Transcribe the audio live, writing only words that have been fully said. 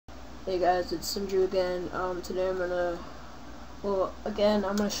Hey guys, it's Sinjue again. Today I'm gonna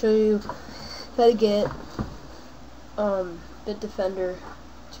show you how to get BitDefender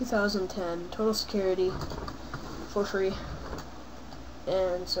 2010 total security for free.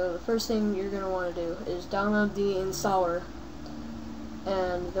 And so the first thing you're gonna want to do is download the installer,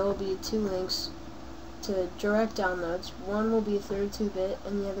 and there will be two links to direct downloads. One will be 32-bit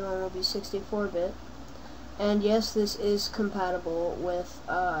and the other one will be 64-bit. And yes, this is compatible with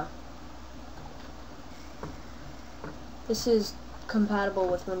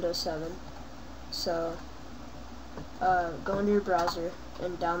Windows 7. So go into your browser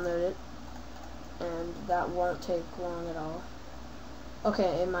and download it, and that won't take long at all.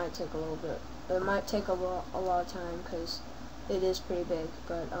 Okay, it might take a little bit. It might take a lot of time because it is pretty big,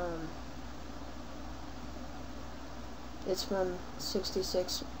 but it's from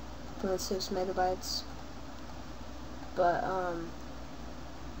 66.6 megabytes. But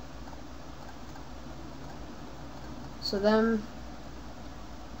so then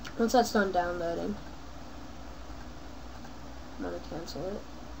once that's done downloading, I'm gonna cancel it.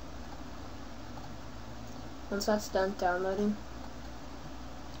 Once that's done downloading,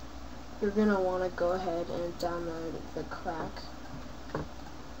 you're gonna want to go ahead and download the crack.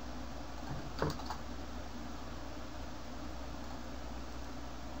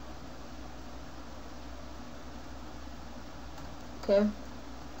 Okay.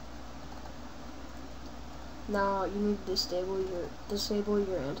 Now you need to disable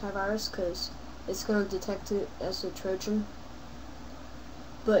your antivirus because it's gonna detect it as a Trojan.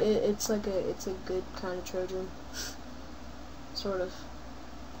 But it's a good kind of Trojan, sort of.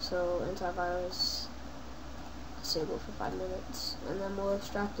 So antivirus disable for 5 minutes, and then we'll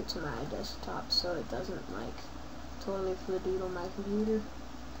extract it to my desktop so it doesn't totally fladoodle my computer.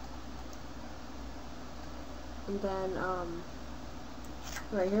 And then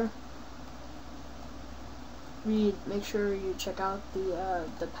right here, make sure you check out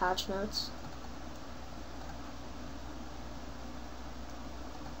the patch notes.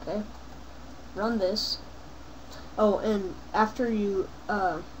 Okay, run this. Oh, and after you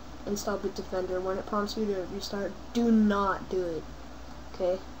install BitDefender, when it prompts you to restart, do not do it.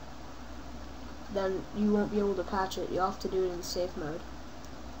 Okay, then you won't be able to patch it. You'll have to do it in safe mode.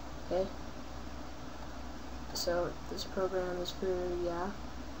 Okay, so this program is for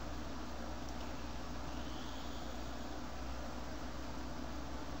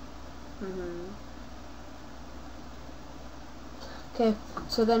Okay,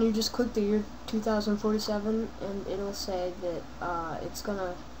 so then you just click the year 2047, and it'll say that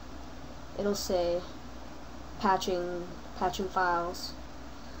it'll say patching files,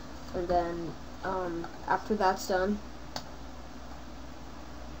 and then after that's done,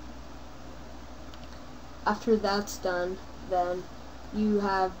 then you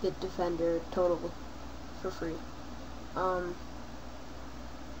have BitDefender total for free.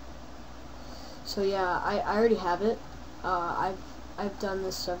 So yeah, I already have it. I've done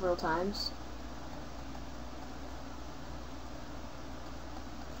this several times,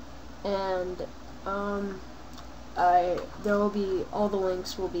 and there will be, all the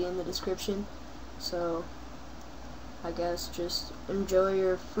links will be in the description. So I guess just enjoy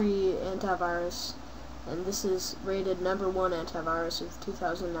your free antivirus, and this is rated #1 antivirus of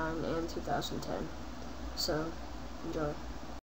 2009 and 2010. So enjoy.